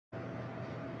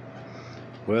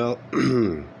Well,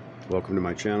 welcome to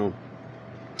my channel.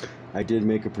 I did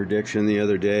make a prediction the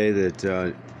other day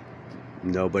that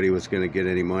nobody was going to get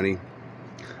any money,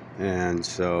 and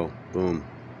so boom.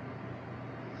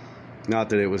 Not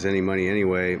that it was any money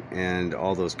anyway, and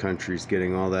all those countries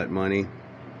getting all that money,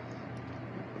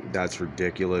 that's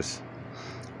ridiculous.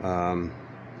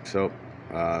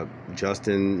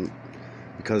 Justin,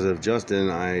 because of Justin,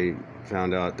 I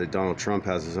found out that Donald Trump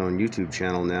has his own YouTube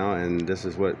channel now, and this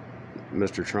is what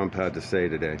Mr. Trump had to say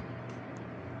today.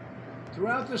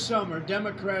 Throughout the summer,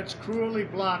 Democrats cruelly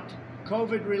blocked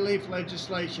COVID relief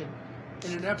legislation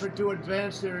in an effort to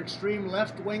advance their extreme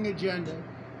left-wing agenda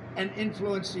and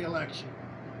influence the election.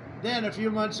 Then, a few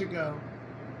months ago,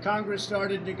 Congress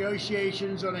started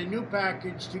negotiations on a new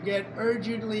package to get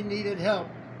urgently needed help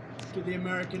to the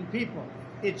American people.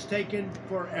 It's taken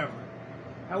forever.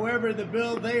 However, the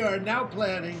bill they are now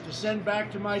planning to send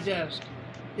back to my desk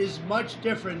is much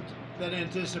different than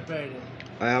anticipated.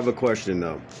 I have a question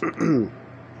though.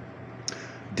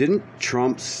 Didn't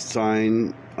Trump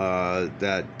sign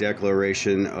that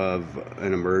declaration of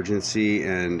an emergency,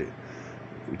 and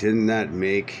didn't that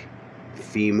make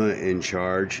FEMA in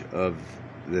charge of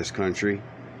this country?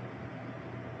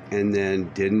 And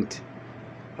then didn't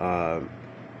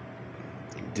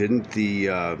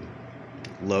the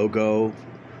logo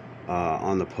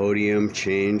on the podium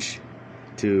change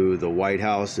to the White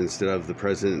House instead of the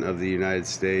President of the United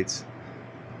States?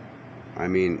 I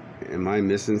mean, am I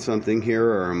missing something here,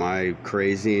 or am I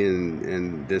crazy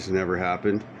and this never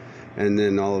happened? And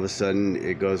then all of a sudden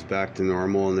it goes back to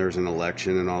normal and there's an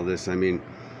election and all this. I mean,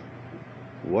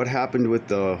 what happened with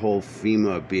the whole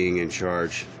FEMA being in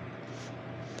charge?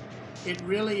 It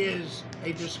really is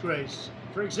a disgrace.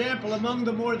 For example, among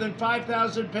the more than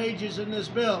 5,000 pages in this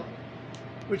bill,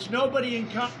 which nobody in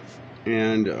Congress...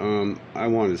 And I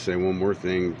wanted to say one more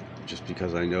thing, just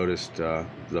because I noticed the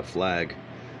flag.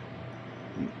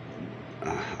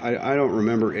 I don't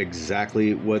remember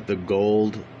exactly what the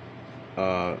gold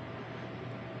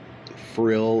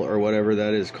frill or whatever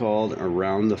that is called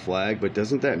around the flag, but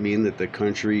doesn't that mean that the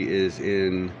country is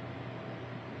in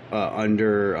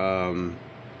under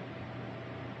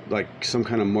like some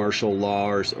kind of martial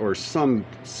law or something?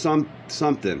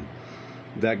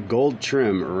 That gold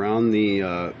trim around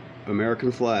the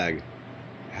American flag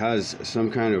has some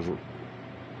kind of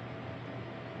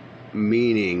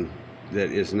meaning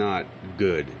that is not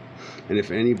good. And if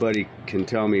anybody can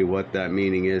tell me what that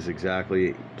meaning is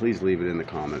exactly, please leave it in the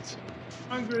comments.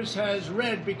 Congress has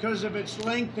read because of its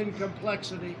length and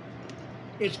complexity.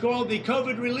 It's called the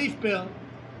COVID Relief Bill,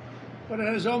 but it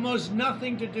has almost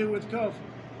nothing to do with COVID.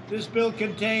 This bill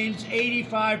contains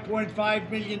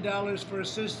 $85.5 million for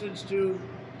assistance to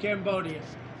Cambodia,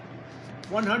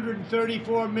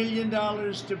 $134 million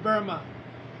to Burma,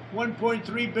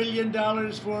 $1.3 billion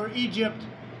for Egypt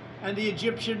and the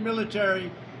Egyptian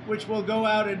military, which will go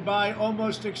out and buy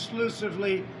almost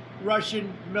exclusively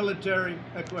Russian military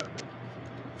equipment.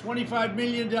 $25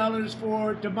 million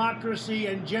for democracy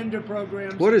and gender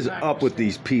programs. What is up with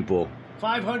these people?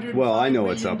 Well, I know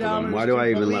what's up with them. Why do I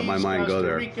even let my mind go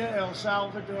there? Costa Rica, El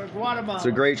Salvador, Guatemala. It's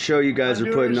a great show you guys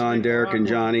are putting on, Derek and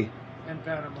Johnny. And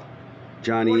Panama.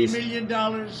 Johnny's. $40 million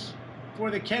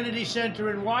for the Kennedy Center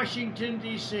in Washington,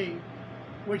 D.C.,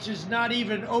 which is not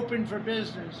even open for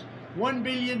business. $1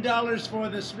 billion for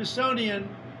the Smithsonian,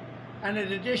 and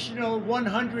an additional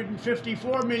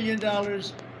 $154 million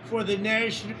for the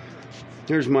National...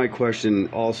 Here's my question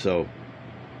also.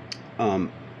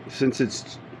 Since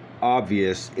it's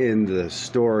obvious in the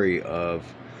story of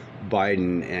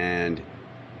Biden and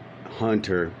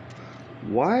Hunter,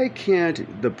 why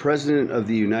can't the President of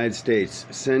the United States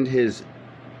send his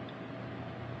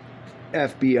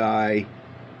FBI,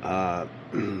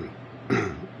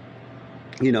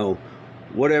 you know,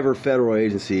 whatever federal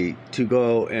agency to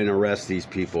go and arrest these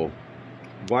people?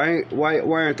 Why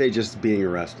aren't they just being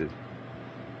arrested?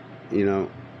 You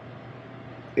know,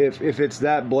 if it's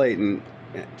that blatant,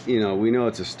 you know, we know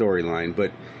it's a storyline,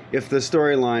 but if the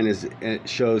storyline it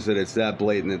shows that it's that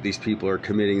blatant that these people are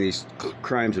committing these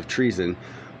crimes of treason,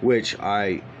 which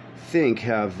I think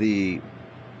have the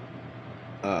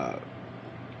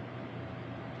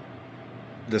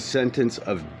sentence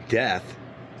of death,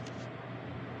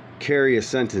 carry a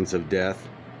sentence of death,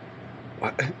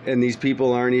 and these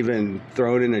people aren't even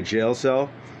thrown in a jail cell.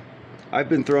 I've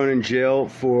been thrown in jail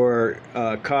for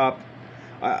a cop.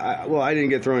 Well, I didn't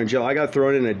get thrown in jail. I got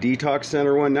thrown in a detox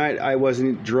center one night. I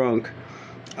wasn't drunk.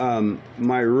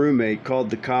 My roommate called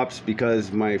the cops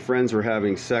because my friends were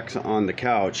having sex on the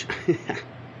couch.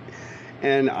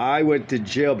 And I went to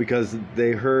jail because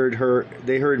they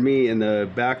heard me in the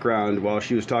background while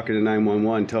she was talking to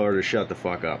 911 tell her to shut the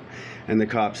fuck up. And the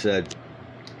cop said,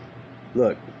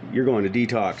 "Look, you're going to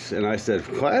detox." And I said,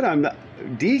 "What? I'm not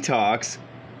detox?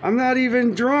 I'm not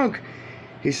even drunk."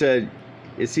 He said,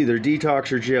 "It's either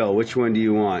detox or jail. Which one do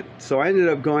you want?" So I ended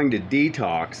up going to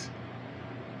detox,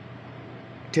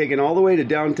 taken all the way to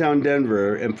downtown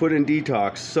Denver and put in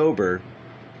detox sober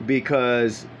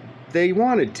because they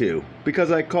wanted to.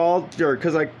 Because I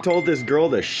because I told this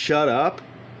girl to shut up.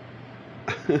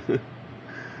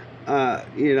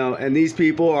 You know, and these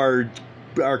people are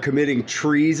committing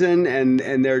treason,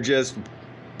 and they're just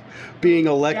being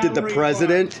elected the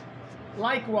president.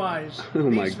 Likewise, Oh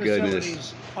my these goodness,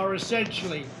 facilities are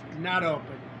essentially not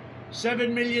open.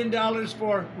 $7 million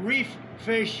for reef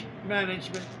fish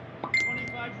management,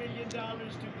 $25 million to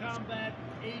combat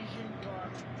Asian carp,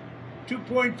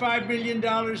 $2.5 million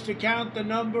to count the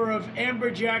number of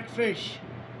amberjack fish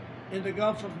in the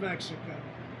Gulf of Mexico,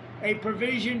 a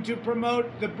provision to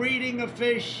promote the breeding of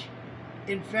fish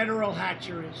in federal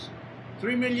hatcheries,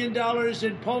 $3 million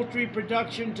in poultry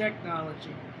production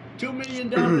technology, $2 million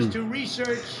to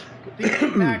research the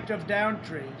impact of down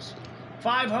trees,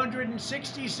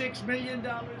 $566 million for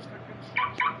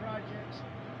construction projects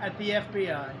at the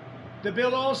FBI. The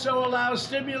bill also allows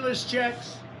stimulus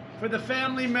checks for the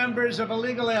family members of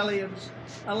illegal aliens,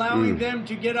 allowing them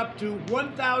to get up to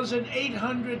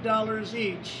 $1,800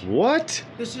 each. What?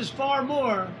 This is far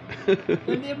more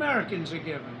than the Americans are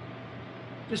given.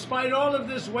 Despite all of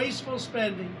this wasteful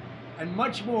spending and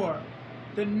much more,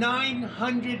 the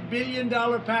 $900 billion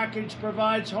package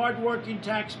provides hardworking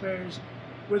taxpayers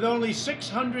with only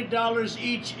 $600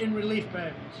 each in relief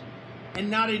payments, and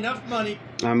not enough money.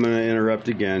 I'm going to interrupt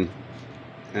again,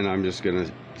 and I'm just going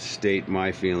to state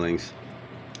my feelings.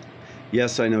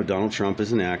 Yes, I know Donald Trump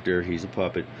is an actor. He's a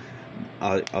puppet.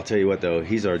 I'll tell you what, though.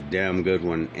 He's a damn good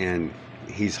one, and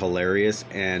he's hilarious.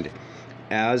 And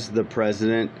as the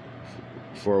president,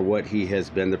 for what he has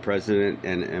been the president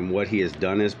and what he has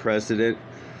done as president,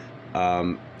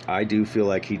 I do feel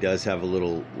like he does have a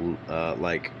little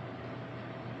like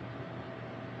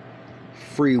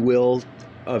free will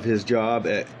of his job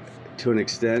to an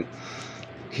extent.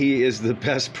 He is the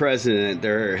best president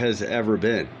there has ever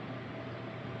been,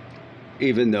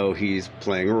 even though he's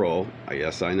playing a role.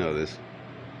 Yes, I know this,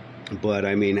 but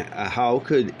I mean, how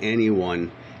could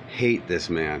anyone hate this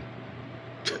man?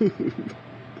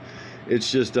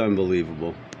 It's just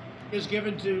unbelievable. Is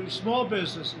given to small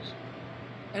businesses,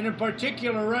 and in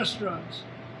particular restaurants,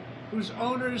 whose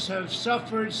owners have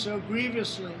suffered so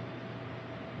grievously.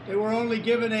 They were only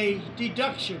given a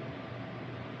deduction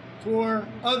for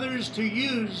others to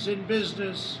use in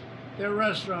business their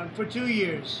restaurant for 2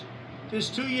 years. This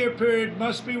 2-year period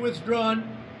must be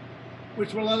withdrawn,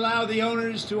 which will allow the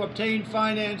owners to obtain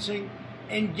financing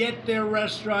and get their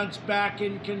restaurants back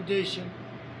in condition.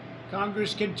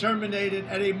 Congress can terminate it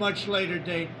at a much later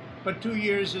date, but 2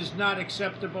 years is not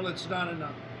acceptable. It's not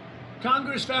enough.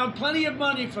 Congress found plenty of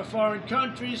money for foreign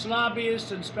countries,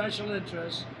 lobbyists, and special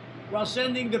interests, while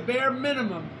sending the bare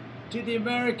minimum to the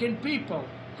American people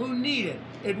who need it.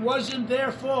 It wasn't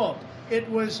their fault. It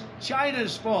was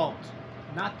China's fault,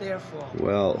 not their fault.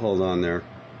 Well, hold on there.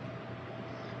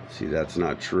 See, that's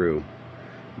not true.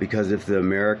 Because if the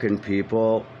American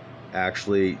people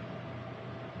actually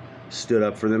stood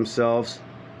up for themselves,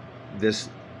 this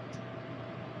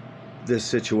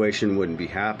situation wouldn't be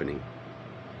happening.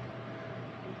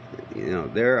 You know,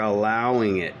 they're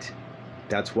allowing it.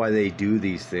 That's why they do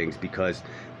these things, because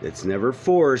it's never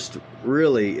forced,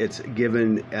 really. It's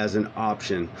given as an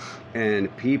option,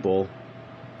 and people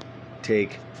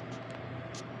take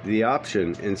the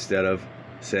option instead of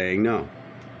saying no.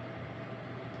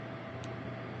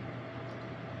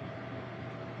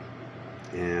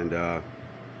 And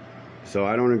so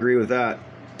I don't agree with that.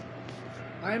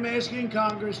 I'm asking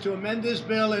Congress to amend this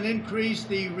bill and increase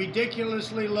the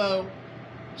ridiculously low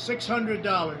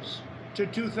 $600 to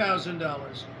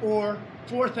 $2,000 or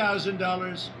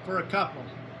 $4,000 for a couple.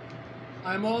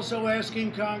 I'm also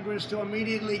asking Congress to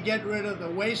immediately get rid of the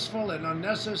wasteful and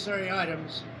unnecessary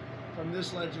items from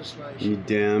this legislation. You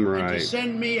damn right. And to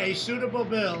send me a suitable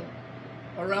bill,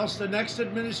 or else the next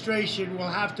administration will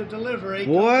have to deliver a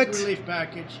COVID relief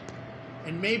package.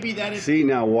 And maybe that is... See,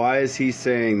 now, why is he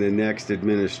saying the next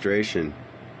administration?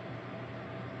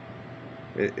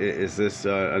 Is this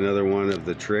another one of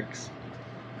the tricks?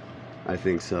 I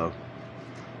think so.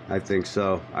 I think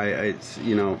so. It's,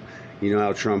 you know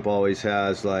how Trump always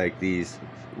has like these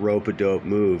rope-a-dope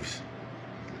moves.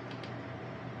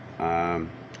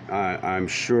 I'm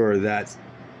sure that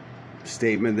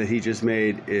statement that he just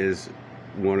made is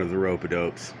one of the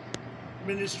rope-a-dopes.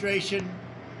 Administration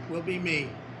will be me,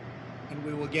 and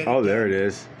we will get it Oh, done. there it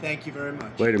is. Thank you very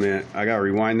much. Wait a minute. I gotta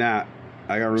rewind that.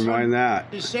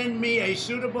 To send me a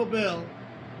suitable bill,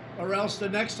 or else the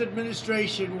next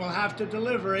administration will have to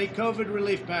deliver a COVID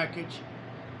relief package,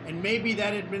 and maybe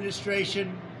that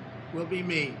administration will be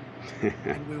me,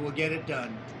 and we will get it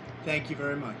done. Thank you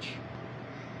very much.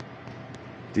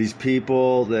 These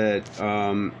people that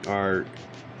are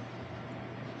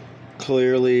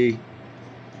clearly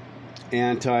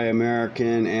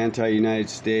anti-American, anti-United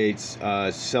States,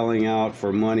 selling out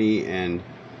for money, and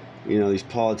these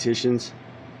politicians,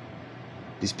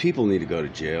 these people need to go to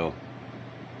jail.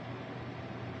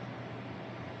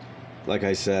 Like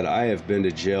I said, I have been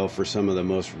to jail for some of the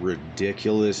most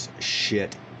ridiculous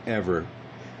shit ever,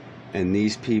 and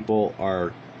these people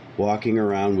are walking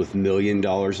around with $1 million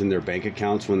in their bank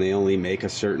accounts when they only make a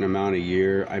certain amount a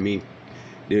year. I mean,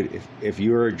 dude, if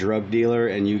you're a drug dealer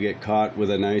and you get caught with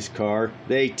a nice car,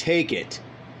 they take it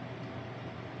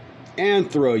and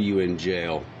throw you in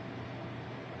jail.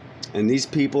 And these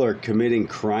people are committing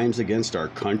crimes against our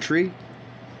country.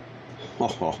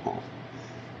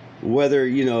 Whether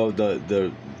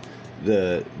the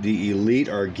elite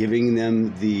are giving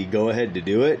them the go-ahead to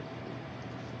do it,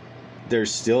 they're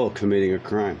still committing a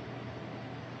crime.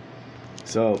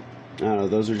 So I don't know,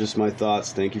 those are just my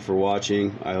thoughts. Thank you for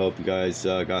watching. I hope you guys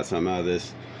got something out of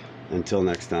this. Until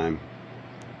next time.